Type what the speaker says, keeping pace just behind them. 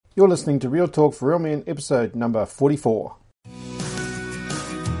You're listening to Real Talk for Real Men, episode number 44.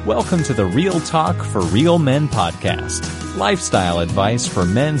 Welcome to the Real Talk for Real Men podcast. Lifestyle advice for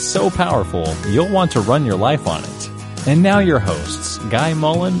men so powerful, you'll want to run your life on it. And now your hosts, Guy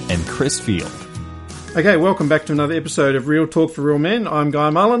Mullen and Chris Field. Okay, welcome back to another episode of Real Talk for Real Men. I'm Guy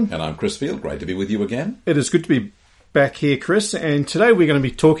Mullen. And I'm Chris Field. Great to be with you again. It is good to be back here, Chris. And today we're going to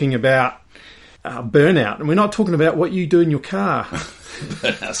be talking about burnout. And we're not talking about what you do in your car.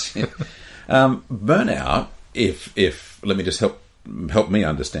 Burnout, if let me just help me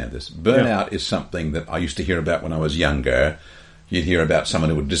understand this. Burnout is something that I used to hear about when I was younger. You'd hear about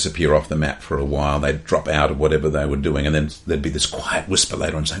someone who would disappear off the map for a while. They'd drop out of whatever they were doing, and then there'd be this quiet whisper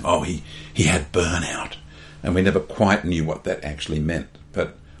later on saying, oh, he had burnout. And we never quite knew what that actually meant.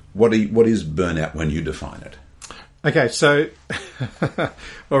 But what is burnout when you define it? Okay, so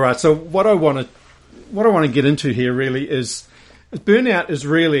all right. So what I want to get into here really is burnout is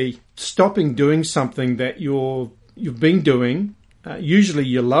really stopping doing something that you've been doing. Usually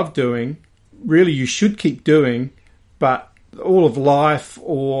you love doing. Really, you should keep doing, but all of life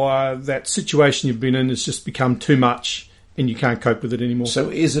or that situation you've been in has just become too much and you can't cope with it anymore. So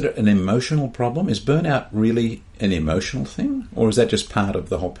is it an emotional problem? Is burnout really an emotional thing, or is that just part of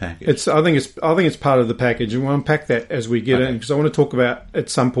the whole package? I think it's part of the package, and we'll unpack that as we get in, because I want to talk about at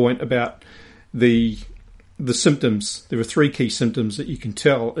some point about the symptoms. There are three key symptoms that you can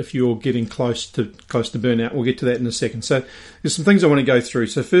tell if you're getting close to burnout. We'll get to that in a second. So there's some things I want to go through.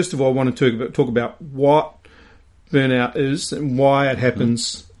 So first of all, I want to talk about what burnout is and why it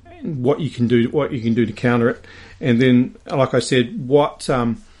happens, and what you can do to counter it, and then, like I said,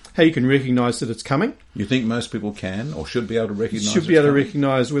 how you can recognise that it's coming. You think most people can or should be able to recognise? Should be able to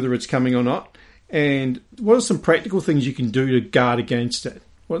recognise whether it's coming or not, and what are some practical things you can do to guard against it?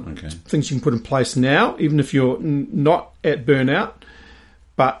 What things you can put in place now, even if you're not at burnout,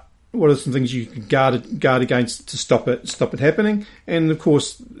 but what are some things you can guard against to stop it happening? And of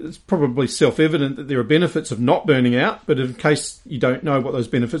course, it's probably self-evident that there are benefits of not burning out, but in case you don't know what those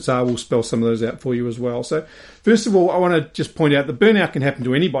benefits are, we'll spell some of those out for you as well. So first of all, I want to just point out that burnout can happen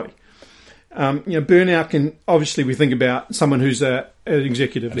to anybody. Burnout can, obviously we think about someone who's an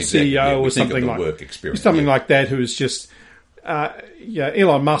executive, a CEO or something like that, who is just,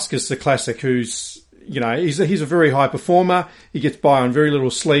 Elon Musk is the classic, who's, he's a very high performer. He gets by on very little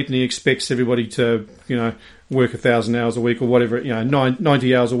sleep, and he expects everybody to, work 1,000 hours a week or whatever,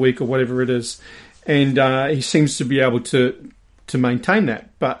 90 hours a week or whatever it is. And he seems to be able to maintain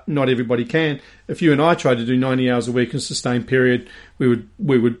that, but not everybody can. If you and I tried to do 90 hours a week in a sustained period, we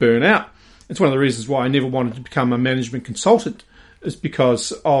would burn out. It's one of the reasons why I never wanted to become a management consultant, is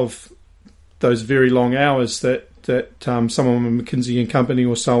because of those very long hours that someone from McKinsey & Company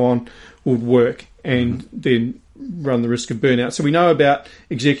or so on would work and then run the risk of burnout. So we know about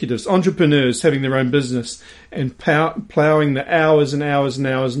executives, entrepreneurs having their own business and ploughing the hours and hours and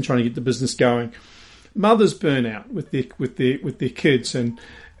hours and trying to get the business going. Mothers burn out with their kids and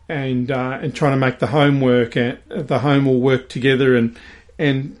trying to make the home work, and the home all work together, and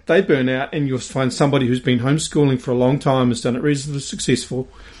they burn out. And you'll find somebody who's been homeschooling for a long time, has done it reasonably successful,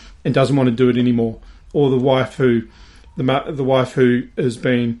 and doesn't want to do it anymore. Or the wife who has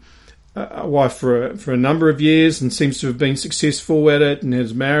been a wife for a number of years and seems to have been successful at it and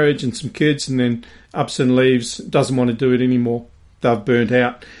has marriage and some kids, and then ups and leaves, doesn't want to do it anymore. They've burnt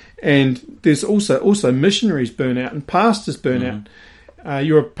out. And there's also missionaries burn out and pastors burn out.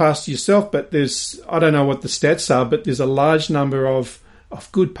 You're a pastor yourself, but I don't know what the stats are, but there's a large number of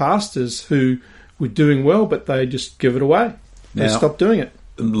good pastors who were doing well, but they just give it away. They stop doing it.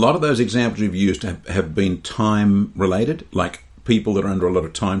 A lot of those examples you've used have been time related, like people that are under a lot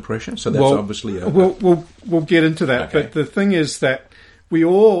of time pressure. So that's obviously we'll get into that. Okay. But the thing is that we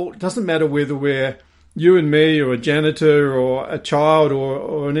all, it doesn't matter whether we're you and me or a janitor or a child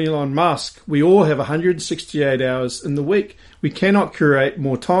or an Elon Musk, we all have 168 hours in the week. We cannot create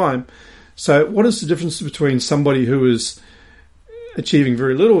more time. So what is the difference between somebody who is achieving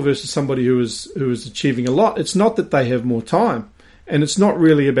very little versus somebody who is achieving a lot? It's not that they have more time. And it's not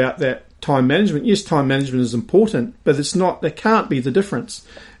really about that time management. Yes, time management is important, but it's not. That can't be the difference.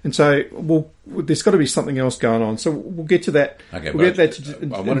 And so, there's got to be something else going on. So we'll get to that. Okay, we'll get to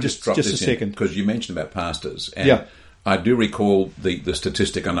that I want to just drop just this a second, because you mentioned about pastors. And I do recall the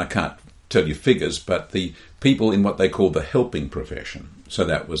statistic, and I can't tell you figures, but the people in what they call the helping profession. So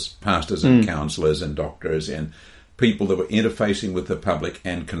that was pastors and counsellors and doctors and people that were interfacing with the public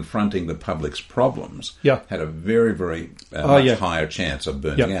and confronting the public's problems had a very, very much higher chance of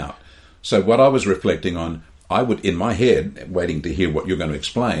burning out. So what I was reflecting on, I would, in my head, waiting to hear what you're going to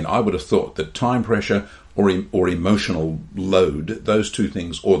explain, I would have thought that time pressure or emotional load, those two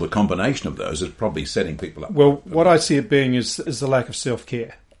things, or the combination of those, is probably setting people up. Well, what I see it being is the lack of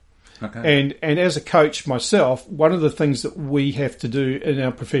self-care. Okay. And as a coach myself, one of the things that we have to do in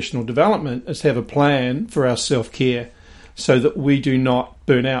our professional development is have a plan for our self-care so that we do not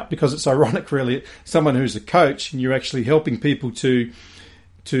burn out. Because it's ironic, really, someone who's a coach and you're actually helping people to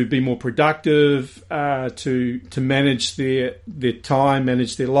be more productive, to manage their time,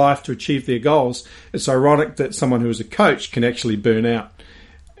 manage their life, to achieve their goals. It's ironic that someone who is a coach can actually burn out.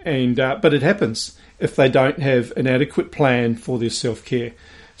 But it happens if they don't have an adequate plan for their self-care.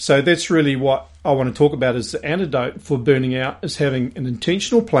 So that's really what I want to talk about as the antidote for burning out, is having an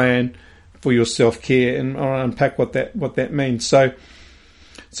intentional plan for your self-care, and I'll unpack what that means. So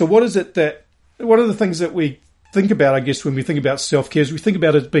what is it that, one of the things that we think about, I guess, when we think about self-care is we think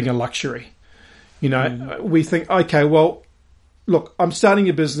about it as being a luxury. We think, okay, well, look, I'm starting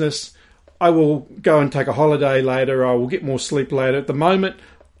a business. I will go and take a holiday later. I will get more sleep later. At the moment,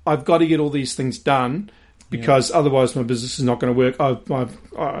 I've got to get all these things done because otherwise my business is not going to work.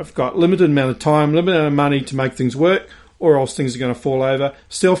 I've got limited amount of time, limited amount of money to make things work, or else things are going to fall over.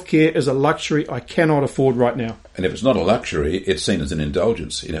 Self-care is a luxury I cannot afford right now. And if it's not a luxury, it's seen as an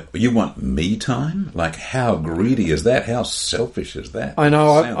indulgence. You want me time? Like, how greedy is that? How selfish is that? I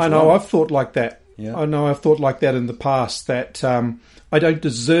know. I've thought like that. Yeah. I know I've thought like that in the past, that I don't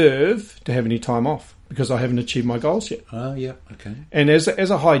deserve to have any time off because I haven't achieved my goals yet. Oh, yeah, okay. And as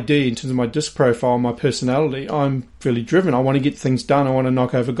a high D, in terms of my disc profile, my personality, I'm fairly driven. I want to get things done. I want to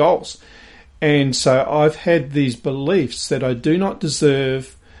knock over goals. And so I've had these beliefs that I do not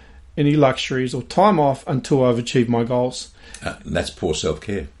deserve any luxuries or time off until I've achieved my goals. That's poor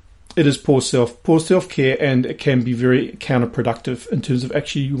self-care. It is poor self-care, and it can be very counterproductive in terms of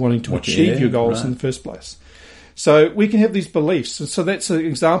actually wanting to achieve your goals in the first place. So we can have these beliefs. And so that's an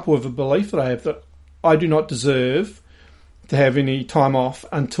example of a belief that I have, that I do not deserve to have any time off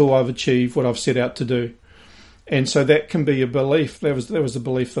until I've achieved what I've set out to do. And so that can be a belief. That was a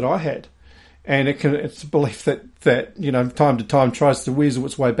belief that I had. And it's a belief that time to time tries to weasel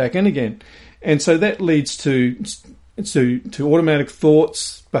its way back in again. And so that leads to automatic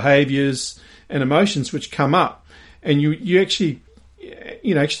thoughts, behaviours and emotions which come up. And you actually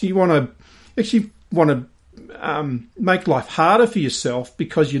want to make life harder for yourself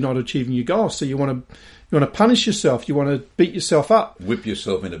because you're not achieving your goals. So you want to punish yourself. You want to beat yourself up. Whip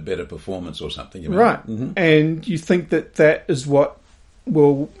yourself into better performance or something. Right. Mm-hmm. And you think that is what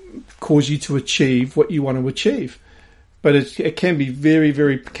will cause you to achieve what you want to achieve. But it can be very,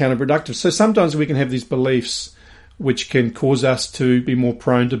 very counterproductive. So sometimes we can have these beliefs which can cause us to be more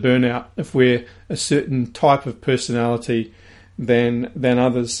prone to burnout if we're a certain type of personality than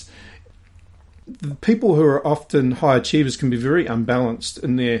others. The people who are often high achievers can be very unbalanced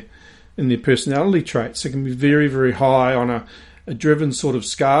in their personality traits. They can be very, very high on a driven sort of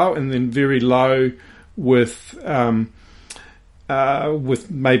scale, and then very low with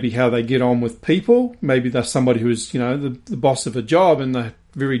maybe how they get on with people. Maybe they're somebody who's the boss of a job and they're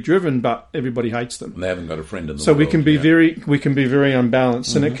very driven, but everybody hates them. And they haven't got a friend in the world. So we can be very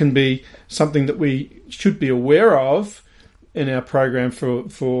unbalanced, and it can be something that we should be aware of in our program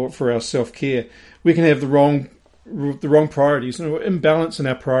for our self-care. We can have the wrong priorities, and imbalance in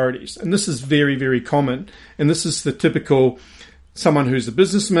our priorities. And this is very, very common. And this is the typical someone who's a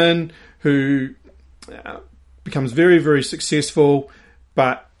businessman who becomes very, very successful,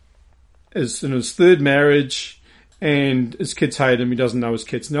 but is in his third marriage and his kids hate him. He doesn't know his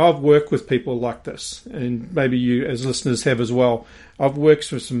kids. Now, I've worked with people like this, and maybe you as listeners have as well. I've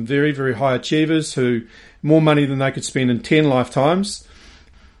worked with some very, very high achievers who more money than they could spend in 10 lifetimes,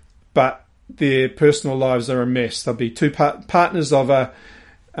 but their personal lives are a mess. They'll be two partners of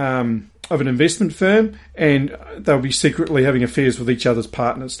an investment firm, and they'll be secretly having affairs with each other's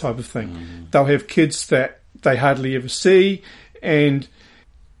partners, type of thing. Mm-hmm. They'll have kids that they hardly ever see, and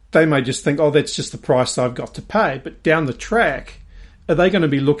they may just think, oh, that's just the price I've got to pay. But down the track, are they going to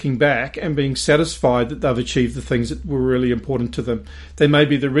be looking back and being satisfied that they've achieved the things that were really important to them? They may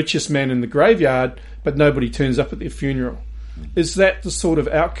be the richest man in the graveyard, but nobody turns up at their funeral. Is that the sort of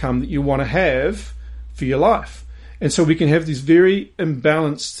outcome that you want to have for your life? And so we can have this very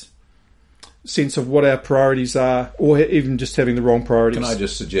imbalanced sense of what our priorities are, or even just having the wrong priorities. Can I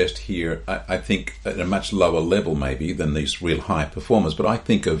just suggest here, I think at a much lower level maybe than these real high performers, but I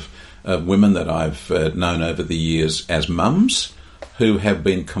think of women that I've known over the years as mums who have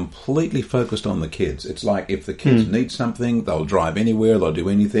been completely focused on the kids. It's like if the kids need something, they'll drive anywhere, they'll do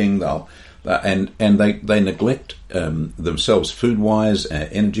anything, and they neglect themselves food-wise,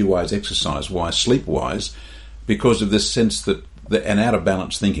 energy-wise, exercise-wise, sleep-wise, because of this sense that an out of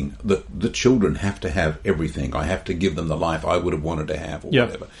balance thinking that the children have to have everything. I have to give them the life I would have wanted to have, or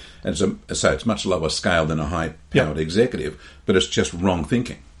whatever. And so it's much lower scale than a high-powered executive, but it's just wrong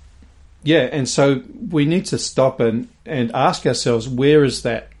thinking. Yeah, and so we need to stop and ask ourselves, where is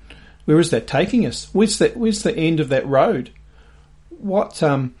that taking us? Where's the end of that road?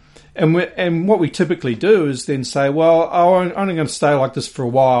 And what we typically do is then say, well, I'm only going to stay like this for a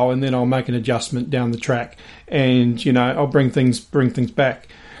while, and then I'll make an adjustment down the track, and I'll bring things back.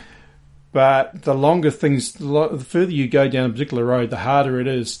 But the further you go down a particular road, the harder it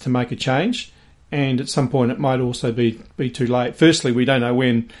is to make a change, and at some point it might also be too late. Firstly, we don't know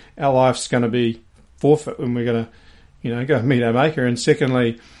when our life's going to be forfeit, when we're going to go meet our maker, and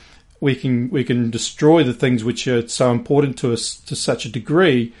secondly, we can destroy the things which are so important to us to such a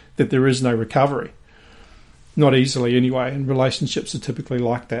degree that there is no recovery. Not easily anyway, and relationships are typically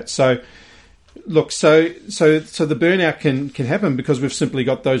like that. So look, so the burnout can happen because we've simply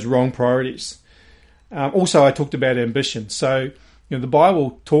got those wrong priorities. Also, I talked about ambition. So the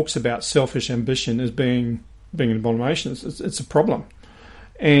Bible talks about selfish ambition as being an abomination. It's a problem.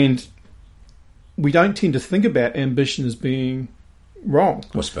 And we don't tend to think about ambition as being wrong.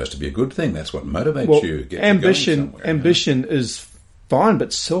 Well, it's supposed to be a good thing. That's what motivates you. Ambition is fine,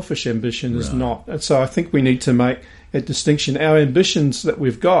 but selfish ambition is not. And so I think we need to make a distinction. Our ambitions that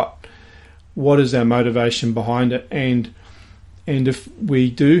we've got, what is our motivation behind it? And if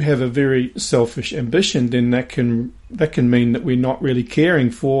we do have a very selfish ambition, then that can mean that we're not really caring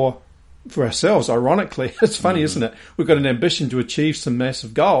for ourselves. Ironically, it's funny, isn't it? We've got an ambition to achieve some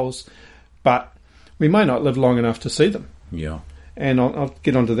massive goals, but we may not live long enough to see them. Yeah. And I'll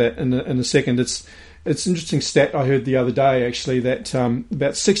get onto that in a second. It's an interesting stat I heard the other day, actually, that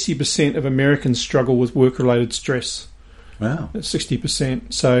about 60% of Americans struggle with work-related stress. Wow. That's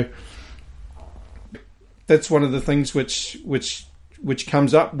 60%. So that's one of the things which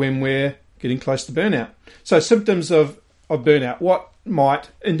comes up when we're getting close to burnout. So symptoms of burnout. What might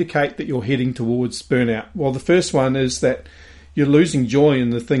indicate that you're heading towards burnout? Well, the first one is that you're losing joy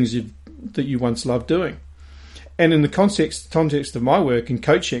in the things that you once loved doing. And in the context of my work in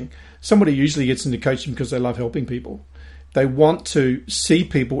coaching, somebody usually gets into coaching because they love helping people. They want to see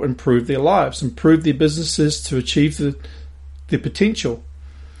people improve their lives, improve their businesses to achieve their potential.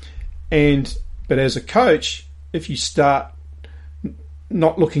 But as a coach, if you start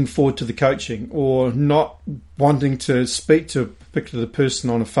not looking forward to the coaching or not wanting to speak to a particular person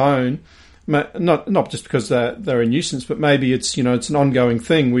on a phone, not just because they're a nuisance, but maybe it's an ongoing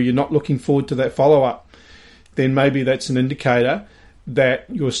thing where you're not looking forward to that follow-up, then maybe that's an indicator that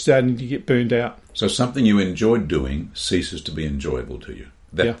you're starting to get burned out. So something you enjoyed doing ceases to be enjoyable to you.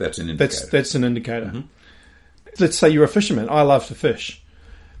 That's an indicator. That's an indicator. Mm-hmm. Let's say you're a fisherman. I love to fish.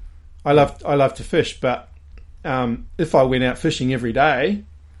 I love to fish, but if I went out fishing every day,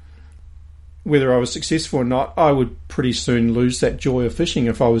 whether I was successful or not, I would pretty soon lose that joy of fishing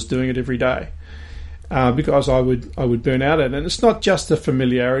if I was doing it every day, because I would burn out at it. And it's not just a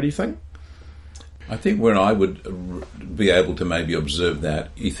familiarity thing. I think where I would be able to maybe observe that,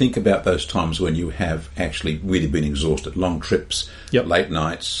 you think about those times when you have actually really been exhausted, long trips, late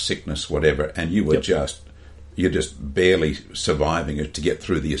nights, sickness, whatever, and you were you're just barely surviving it to get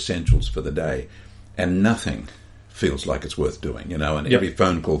through the essentials for the day, and nothing feels like it's worth doing, and every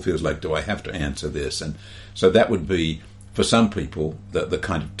phone call feels like, do I have to answer this? And so that would be, for some people, the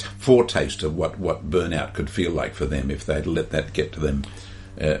kind of foretaste of what burnout could feel like for them if they'd let that get to them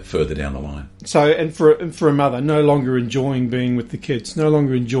further down the line. So, and for a mother, no longer enjoying being with the kids, no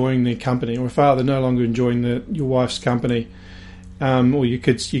longer enjoying their company, or a father, no longer enjoying your wife's company, or your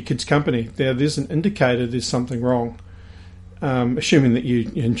kids' company, there's an indicator there's something wrong. Assuming that you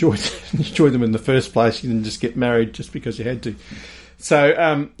enjoyed them in the first place, you didn't just get married just because you had to.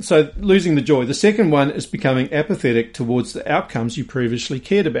 So losing the joy. The second one is becoming apathetic towards the outcomes you previously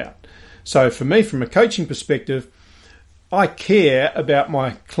cared about. So for me, from a coaching perspective, I care about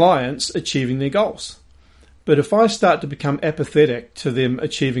my clients achieving their goals. But if I start to become apathetic to them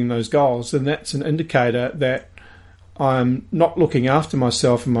achieving those goals, then that's an indicator that I'm not looking after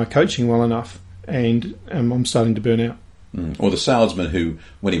myself and my coaching well enough, and I'm starting to burn out. Or the salesman who,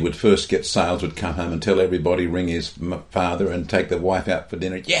 when he would first get sales, would come home and tell everybody, ring his father and take the wife out for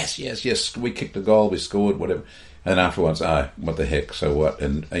dinner. Yes, we kicked a goal, we scored, whatever. And afterwards, what the heck, so what?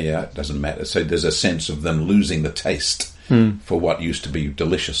 And it doesn't matter. So there's a sense of them losing the taste for what used to be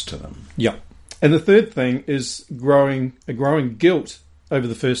delicious to them. Yeah. And the third thing is a growing guilt over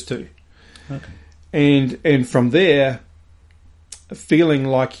the first two. Okay. And from there, feeling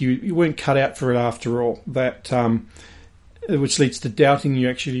like you weren't cut out for it after all, that which leads to doubting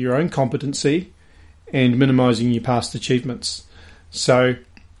your own competency and minimising your past achievements. So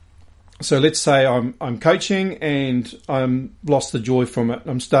let's say I'm coaching and I'm lost the joy from it.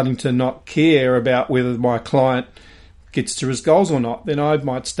 I'm starting to not care about whether my client gets to his goals or not. Then I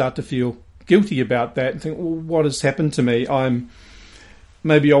might start to feel guilty about that and think, well, what has happened to me?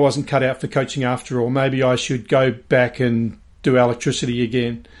 Maybe I wasn't cut out for coaching after all. Maybe I should go back and do electricity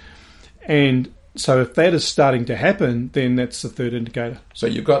again. And so if that is starting to happen, then that's the third indicator. So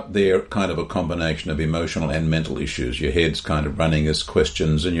you've got there kind of a combination of emotional and mental issues. Your head's kind of running as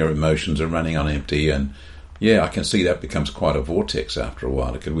questions and your emotions are running on empty. And yeah, I can see that becomes quite a vortex after a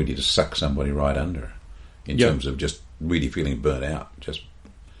while. It could really just suck somebody right under in terms of just really feeling burnt out, just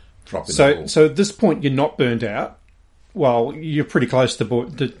dropping the ball. So at this point, you're not burnt out. Well, you're pretty close to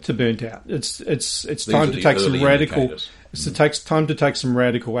burnt out. It's time to take some radical. It takes time to take some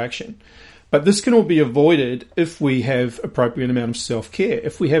radical action. But this can all be avoided if we have appropriate amount of self-care,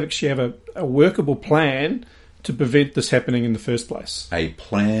 if we actually have a workable plan to prevent this happening in the first place. A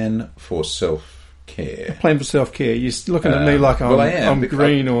plan for self-care. A plan for self-care. You're looking at me like I'm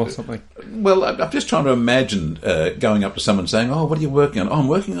green or something. Well, I'm just trying to imagine going up to someone saying, oh, what are you working on? Oh, I'm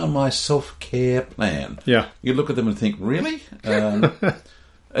working on my self-care plan. Yeah. You look at them and think, really?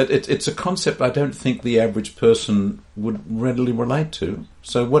 It's a concept I don't think the average person would readily relate to.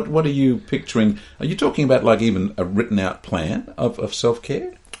 So what are you picturing? Are you talking about like even a written out plan of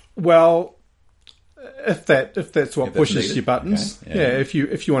self-care? Well, if that's what pushes your buttons, okay. Yeah.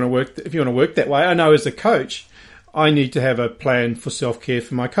 If you want to work that way. I know as a coach, I need to have a plan for self-care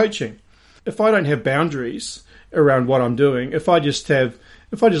for my coaching. If I don't have boundaries around what I'm doing, if I just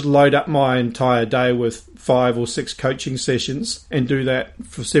load up my entire day with 5 or 6 coaching sessions and do that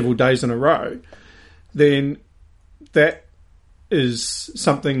for several days in a row, then that is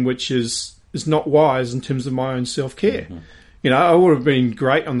something which is not wise in terms of my own self-care. Mm-hmm. I would have been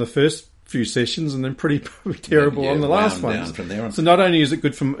great on the first few sessions and then pretty terrible on the last ones. So not only is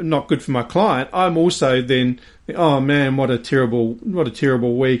it not good for my client, I'm also then, oh man, what a terrible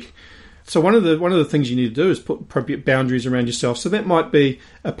week. So one of the things you need to do is put appropriate boundaries around yourself. So that might be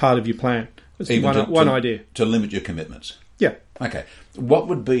a part of your plan. It's one idea. To limit your commitments. Yeah. Okay. What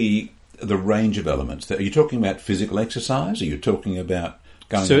would be the range of elements? Are you talking about physical exercise? Are you talking about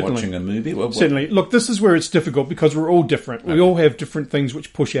going and watching a movie? Certainly. Look, this is where it's difficult because we're all different. Okay. We all have different things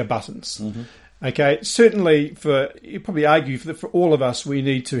which push our buttons. Mm-hmm. Okay. Certainly, you probably argue for all of us, we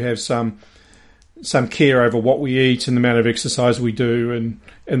need to have some care over what we eat and the amount of exercise we do and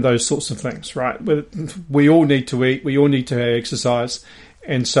those sorts of things, right? We all need to eat, we all need to exercise,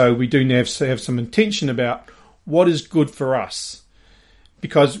 and so we do have to have some intention about what is good for us.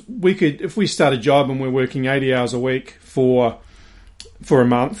 Because we could, if we start a job and we're working 80 hours a week for a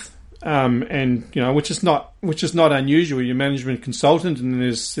month, and which is not unusual. You're a management consultant, and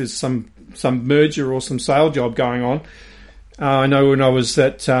there's some merger or some sale job going on. I know when I was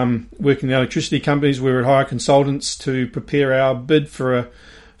working in electricity companies, we would hire consultants to prepare our bid for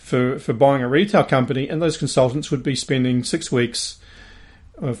buying a retail company, and those consultants would be spending 6 weeks,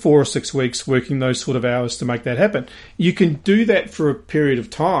 4 or 6 weeks, working those sort of hours to make that happen. You can do that for a period of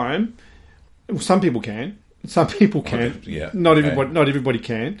time. Well, some people can. Some people can. Yeah. Not everybody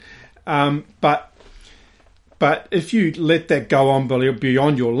can. But if you let that go on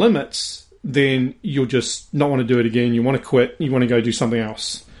beyond your limits, then you'll just not want to do it again. You want to quit. You want to go do something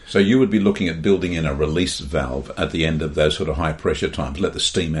else. So you would be looking at building in a release valve at the end of those sort of high pressure times, let the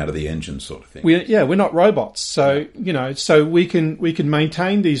steam out of the engine, sort of thing. We're not robots, so so we can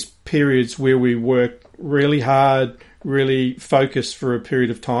maintain these periods where we work really hard, really focus for a period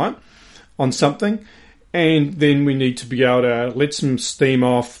of time on something, and then we need to be able to let some steam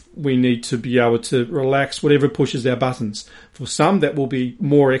off. We need to be able to relax, whatever pushes our buttons. For some, that will be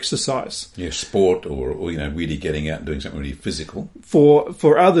more exercise. Yeah, sport or really getting out and doing something really physical.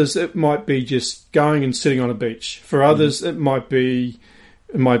 For others, it might be just going and sitting on a beach. For others, it might be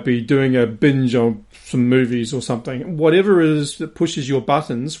doing a binge on some movies or something. Whatever it is that pushes your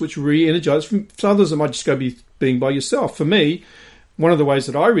buttons, which re-energize. For others, it might just go be being by yourself. For me, one of the ways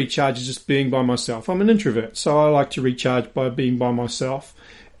that I recharge is just being by myself. I'm an introvert, so I like to recharge by being by myself.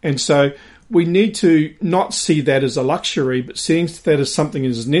 And so we need to not see that as a luxury, but seeing that as something that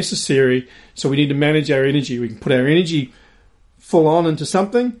is necessary. So we need to manage our energy. We can put our energy full on into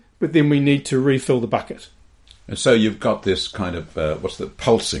something, but then we need to refill the bucket. And so you've got this kind of,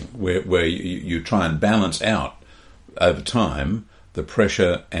 pulsing, where you try and balance out over time the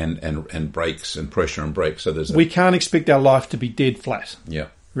pressure and brakes and pressure and brakes. So we can't expect our life to be dead flat. Yeah.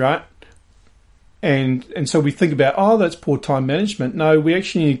 Right? And so we think about, that's poor time management. No, we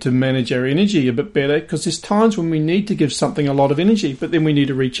actually need to manage our energy a bit better, because there's times when we need to give something a lot of energy, but then we need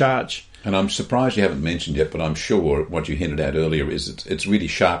to recharge. And I'm surprised you haven't mentioned yet, but I'm sure what you hinted at earlier is it's really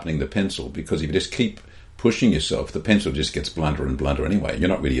sharpening the pencil, because if you just keep pushing yourself, the pencil just gets blunter and blunter anyway. You're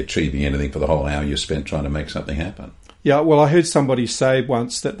not really achieving anything for the whole hour you spent trying to make something happen. Yeah, well, I heard somebody say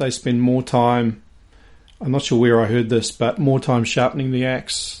once that they spend more time, I'm not sure where I heard this, but more time sharpening the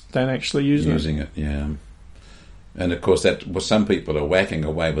axe than actually using it. Yeah. And of course, some people are whacking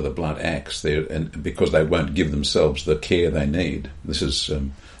away with a blunt axe there, and because they won't give themselves the care they need. This is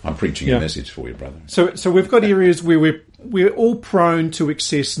I'm preaching a message for you, brother. So we've got areas where we're all prone to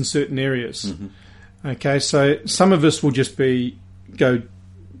excess in certain areas. Mm-hmm. Okay, so some of us will just go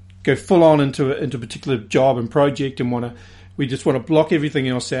full on into a particular job and project, and we just want to block everything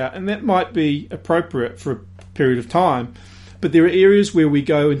else out, and that might be appropriate for a period of time. But there are areas where we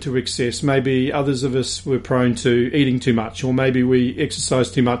go into excess. Maybe others of us were prone to eating too much, or maybe we exercise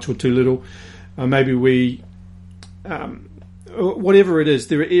too much or too little. Maybe we, whatever it is,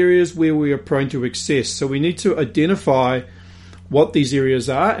 there are areas where we are prone to excess. So we need to identify what these areas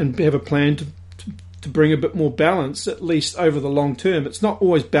are and have a plan to bring a bit more balance, at least over the long term. It's not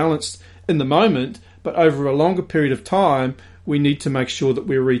always balanced in the moment, but over a longer period of time, we need to make sure that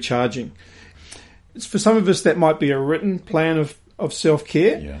we're recharging. For some of us, that might be a written plan of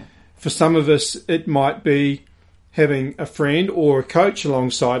self-care. Yeah. For some of us, it might be having a friend or a coach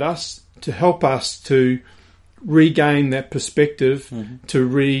alongside us to help us to regain that perspective, to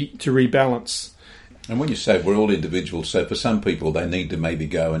rebalance. And when you say we're all individuals, so for some people, they need to maybe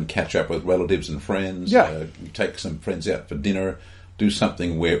go and catch up with relatives and friends, take some friends out for dinner, do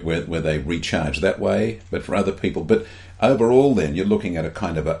something where they recharge that way. But for other people, overall, then, you're looking at a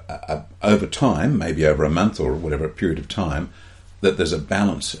kind of a over time, maybe over a month or whatever period of time, that there's a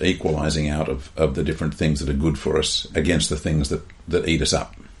balance equalising out of the different things that are good for us against the things that eat us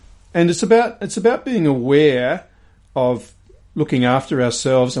up. And it's about being aware of looking after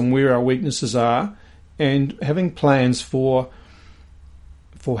ourselves and where our weaknesses are, and having plans for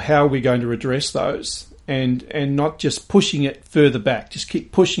how we're going to address those. And not just pushing it further back. Just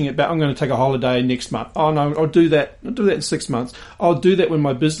keep pushing it back. I'm going to take a holiday next month. Oh no, I'll do that. I'll do that in 6 months. I'll do that when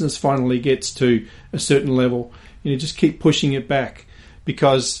my business finally gets to a certain level. Just keep pushing it back,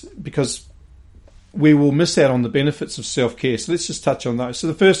 because we will miss out on the benefits of self-care. So let's just touch on those. So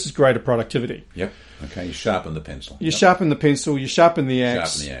the first is greater productivity. Yep. Okay, you sharpen the pencil. You sharpen the pencil, you sharpen the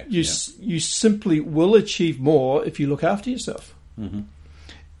axe. You simply will achieve more if you look after yourself. Mm-hmm.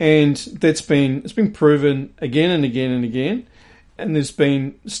 And it's been proven again and again and again. And there's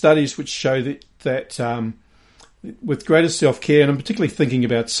been studies which show that with greater self-care, and I'm particularly thinking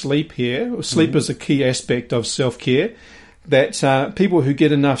about sleep here, sleep is a key aspect of self-care, that people who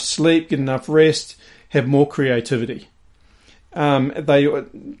get enough sleep, get enough rest, have more creativity.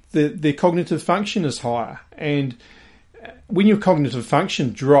 Their cognitive function is higher. And when your cognitive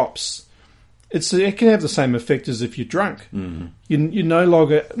function drops, it can have the same effect as if you're drunk. Mm-hmm. You're no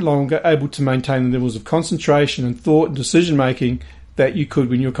longer able to maintain the levels of concentration and thought and decision making that you could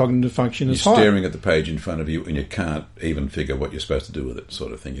when your cognitive function is high. You're staring at the page in front of you and you can't even figure what you're supposed to do with it,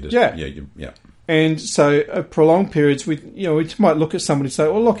 sort of thing. And so prolonged periods, we might look at somebody and say,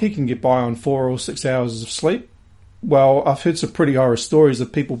 well, look, he can get by on 4 or 6 hours of sleep. Well, I've heard some pretty horror stories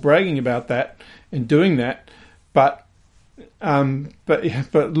of people bragging about that and doing that, but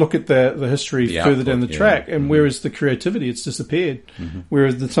look at the history further down the track, and where is the creativity? It's disappeared. Mm-hmm.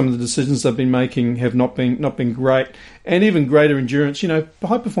 Whereas some of the decisions they've been making have not been great, and even greater endurance.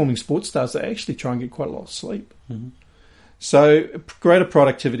 High performing sports stars, they actually try and get quite a lot of sleep. Mm-hmm. So greater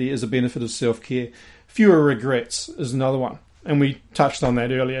productivity is a benefit of self care. Fewer regrets is another one, and we touched on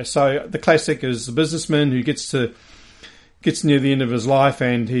that earlier. So the classic is the businessman who gets near the end of his life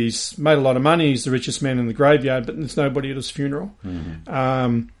and he's made a lot of money, he's the richest man in the graveyard, but there's nobody at his funeral.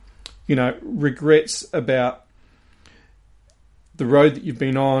 Mm-hmm. Regrets about the road that you've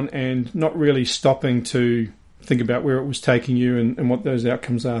been on and not really stopping to think about where it was taking you and what those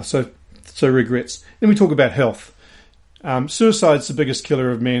outcomes are. So regrets. Then we talk about health. Suicide's the biggest killer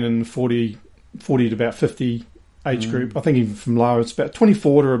of men in the 40 to about 50 age group. I think even from lower, it's about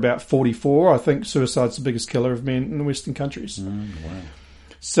 24 to about 44. I think suicide's the biggest killer of men in the Western countries. Wow.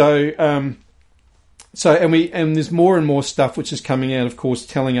 So there's more and more stuff which is coming out, of course,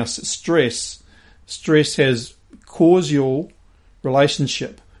 telling us that stress has causal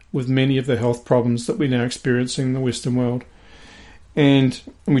relationship with many of the health problems that we're now experiencing in the Western world. And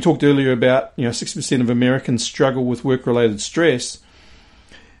we talked earlier about 60% of Americans struggle with work-related stress.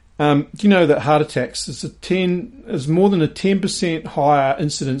 Do you know that heart attacks is more than a 10% higher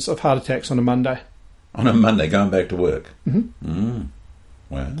incidence of heart attacks on a Monday? On a Monday, going back to work? Mm-hmm.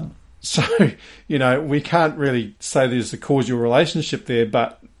 Wow. So, we can't really say there's a causal relationship there,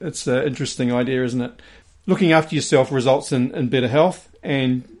 but it's an interesting idea, isn't it? Looking after yourself results in better health,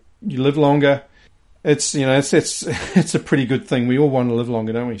 and you live longer. It's a pretty good thing. We all want to live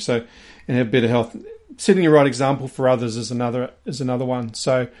longer, don't we? So, and have better health. Setting a right example for others is another one.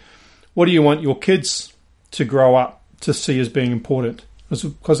 So, what do you want your kids to grow up to see as being important?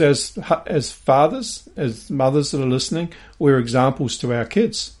 Because as fathers, as mothers that are listening, we're examples to our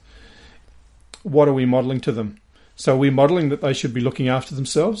kids. What are we modelling to them? So we're modelling that they should be looking after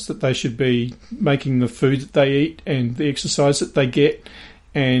themselves, that they should be making the food that they eat and the exercise that they get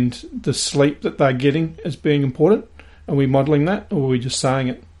and the sleep that they're getting as being important. Are we modelling that, or are we just saying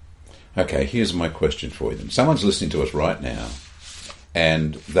it? Okay, here's my question for you then. Someone's listening to us right now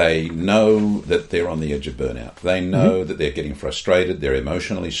and they know that they're on the edge of burnout. They know that they're getting frustrated, they're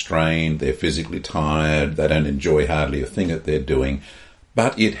emotionally strained, they're physically tired, they don't enjoy hardly a thing that they're doing,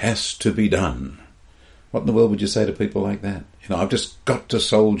 but it has to be done. What in the world would you say to people like that? I've just got to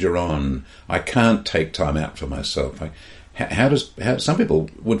soldier on. I can't take time out for myself. How some people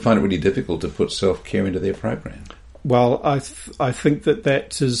would find it really difficult to put self-care into their program. Well, I think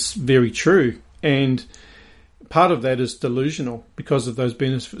that is very true, and part of that is delusional because of those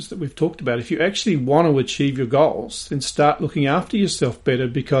benefits that we've talked about. If you actually want to achieve your goals, then start looking after yourself better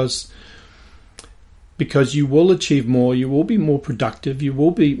because you will achieve more, you will be more productive, you will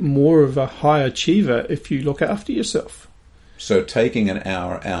be more of a high achiever if you look after yourself. So taking an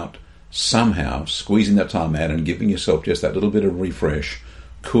hour out, somehow squeezing that time out and giving yourself just that little bit of refresh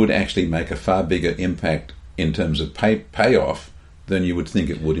could actually make a far bigger impact in terms of payoff than you would think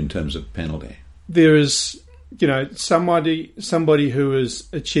it would in terms of penalty. There is, somebody who is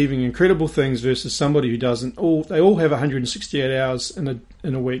achieving incredible things versus somebody who doesn't. They all have 168 hours in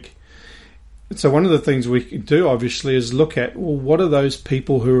a week. So one of the things we can do, obviously, is look at, what are those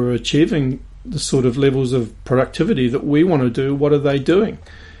people who are achieving the sort of levels of productivity that we want to do? What are they doing?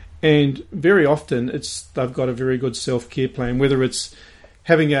 And very often they've got a very good self-care plan, whether it's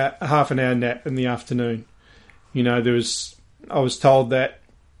having a half an hour nap in the afternoon. I was told that,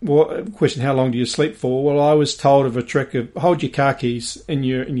 question, how long do you sleep for? Well, I was told of a trick of hold your car keys in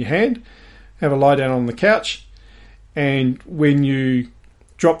your hand, have a lie down on the couch, and when you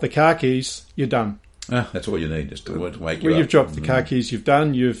drop the car keys, you're done. That's all you need, just to wake you up. When you've dropped the car keys, you've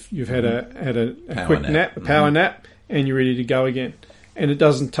done. You've had a quick nap, a power nap, and you're ready to go again. And it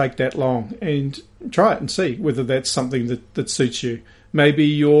doesn't take that long. And try it and see whether that's something that suits you.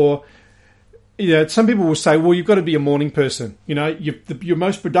 Maybe some people will say, well, you've got to be a morning person. Your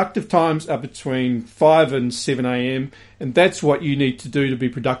most productive times are between 5 and 7 a.m. and that's what you need to do to be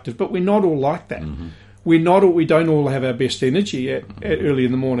productive. But we're not all like that. Mm-hmm. We don't all have our best energy at early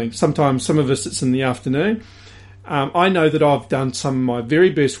in the morning. Sometimes some of us it's in the afternoon. I know that I've done some of my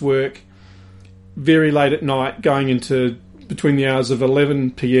very best work very late at night, going into between the hours of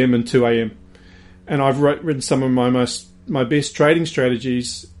 11 p.m. and 2 a.m. And I've written some of my best trading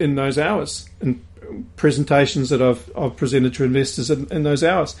strategies in those hours and presentations that I've presented to investors in those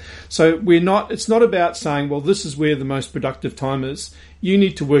hours. So it's not about saying, well, this is where the most productive time is. You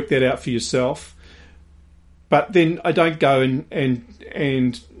need to work that out for yourself. But then I don't go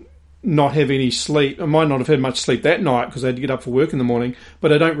and not have any sleep. I might not have had much sleep that night because I had to get up for work in the morning,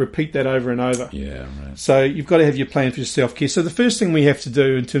 but I don't repeat that over and over. Yeah, right. So you've got to have your plan for your self-care. So the first thing we have to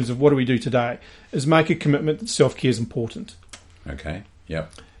do in terms of what do we do today is make a commitment that self-care is important. Okay,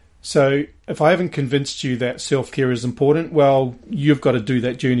 yep. So if I haven't convinced you that self-care is important, well, you've got to do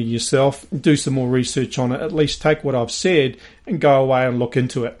that journey yourself, do some more research on it, at least take what I've said and go away and look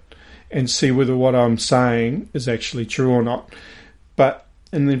into it and see whether what I'm saying is actually true or not.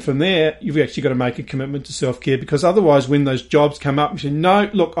 And then from there, you've actually got to make a commitment to self-care, because otherwise when those jobs come up, you say, no,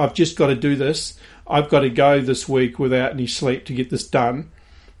 look, I've just got to do this. I've got to go this week without any sleep to get this done.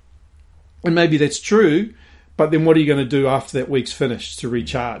 And maybe that's true, but then what are you going to do after that week's finished to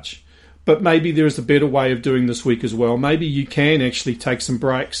recharge? But maybe there is a better way of doing this week as well. Maybe you can actually take some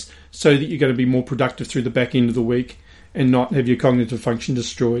breaks so that you're going to be more productive through the back end of the week and not have your cognitive function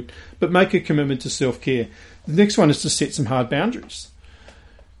destroyed. But make a commitment to self-care. The next one is to set some hard boundaries.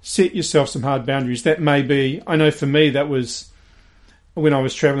 Set yourself some hard boundaries. That may be, I know for me, that was when I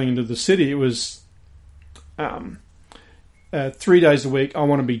was travelling into the city, it was 3 days a week, I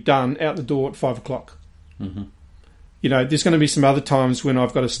want to be done out the door at 5 o'clock. Mm-hmm. There's going to be some other times when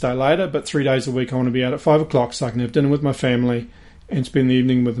I've got to stay later, but 3 days a week I want to be out at 5 o'clock so I can have dinner with my family and spend the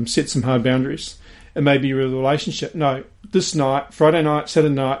evening with them. Set some hard boundaries. It may be with a relationship. No, this night, Friday night,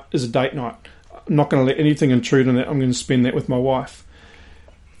 Saturday night is a date night. I'm not going to let anything intrude on that. I'm going to spend that with my wife.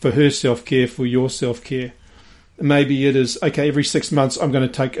 For her self-care, for your self-care. Maybe it is, okay, every 6 months I'm going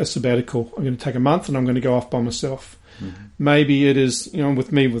to take a sabbatical. I'm going to take a month and I'm going to go off by myself. Mm-hmm. Maybe it is,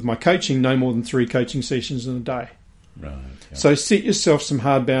 with me, with my coaching, no more than 3 coaching sessions in a day. Right. Yeah. So set yourself some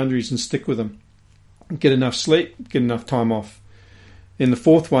hard boundaries and stick with them. Get enough sleep, get enough time off. And the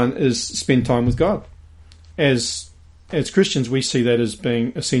fourth one is spend time with God. As Christians, we see that as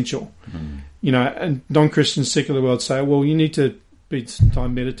being essential. Mm-hmm. And non-Christian secular world say, well, you need to be some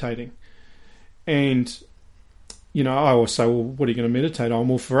time meditating. And I always say, well, what are you going to meditate on?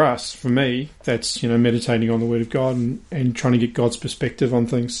 Well, for me, that's, meditating on the Word of God and trying to get God's perspective on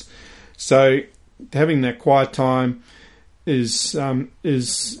things. So having that quiet time is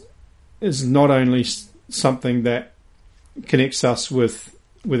not only something that connects us with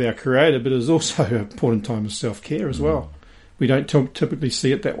our Creator, but is also an important time of self-care as well. We don't typically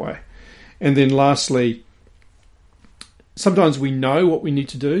see it that way. And then lastly, sometimes we know what we need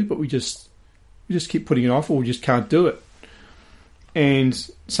to do, but we just keep putting it off, or we just can't do it. And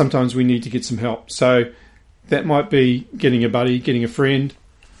sometimes we need to get some help. So that might be getting a buddy, getting a friend,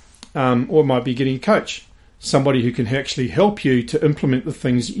 or it might be getting a coach, somebody who can actually help you to implement the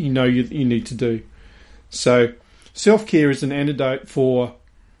things you need to do. So self-care is an antidote for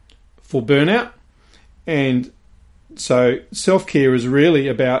burnout. And so self-care is really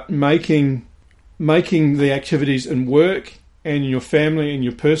about making the activities in work and in your family and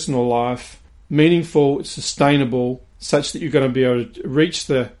your personal life meaningful, sustainable, such that you're going to be able to reach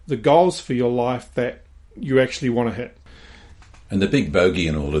the goals for your life that you actually want to hit. And the big bogey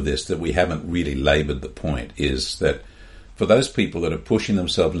in all of this that we haven't really laboured the point is that for those people that are pushing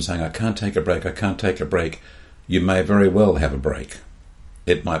themselves and saying, I can't take a break, you may very well have a break.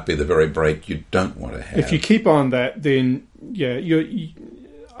 It might be the very break you don't want to have. If you keep on that, then,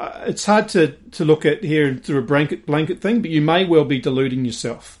 it's hard to look at here through a blanket thing, but you may well be deluding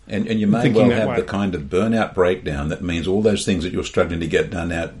yourself. And you may well have the kind of burnout breakdown that means all those things that you're struggling to get done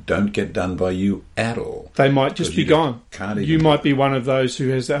now don't get done by you at all. They might just be gone. You might be one of those who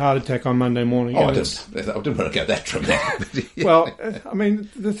has a heart attack on Monday morning. I didn't want to go that dramatic. Well, I mean,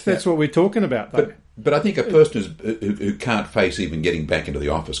 that's what we're talking about, though. But I think a person who can't face even getting back into the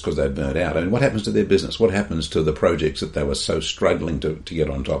office because they're burnt out, I mean, what happens to their business? What happens to the projects that they were so struggling to get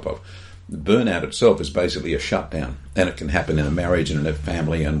on top of? Burnout itself is basically a shutdown, and it can happen in a marriage and in a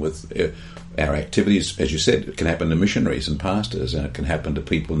family and with our activities. As you said, it can happen to missionaries and pastors, and it can happen to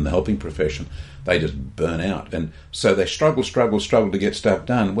people in the helping profession. They just burn out, and so they struggle to get stuff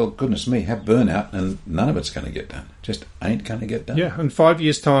done. Well, goodness me, have burnout, and none of it's going to get done. Just ain't going to get done. Yeah, in 5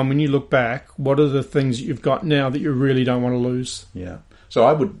 years' time, when you look back, what are the things that you've got now that you really don't want to lose? Yeah. So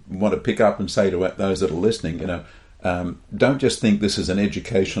I would want to pick up and say to those that are listening, don't just think this is an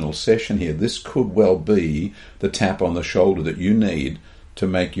educational session here. This could well be the tap on the shoulder that you need to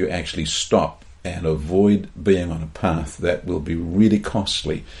make you actually stop and avoid being on a path that will be really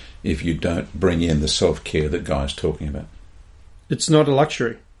costly if you don't bring in the self-care that Guy's talking about. It's not a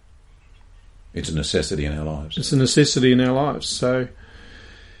luxury. It's a necessity in our lives. It's a necessity in our lives. So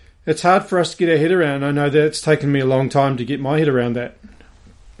it's hard for us to get our head around. I know that it's taken me a long time to get my head around that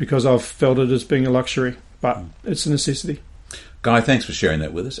because I've felt it as being a luxury, but it's a necessity. Guy, thanks for sharing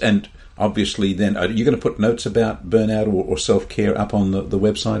that with us. And obviously then, are you going to put notes about burnout or self-care up on the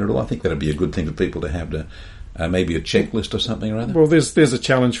website at all? I think that would be a good thing for people to have to maybe a checklist or something or other. Well, there's a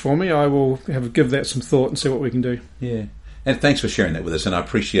challenge for me. I will give that some thought and see what we can do. Yeah. And thanks for sharing that with us. And I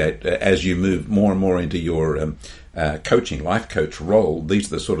appreciate as you move more and more into your coaching, life coach role,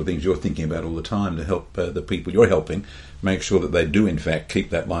 these are the sort of things you're thinking about all the time to help the people you're helping make sure that they do, in fact, keep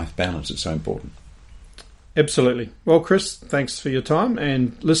that life balance. It's so important. Absolutely. Well, Chris, thanks for your time.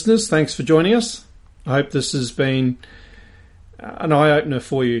 And listeners, thanks for joining us. I hope this has been an eye-opener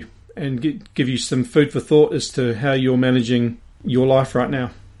for you and give you some food for thought as to how you're managing your life right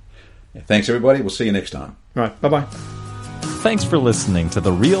now. Yeah, thanks, everybody. We'll see you next time. Right. Bye-bye. Thanks for listening to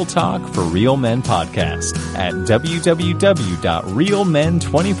the Real Talk for Real Men podcast at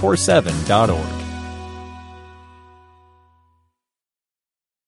www.realmen247.org.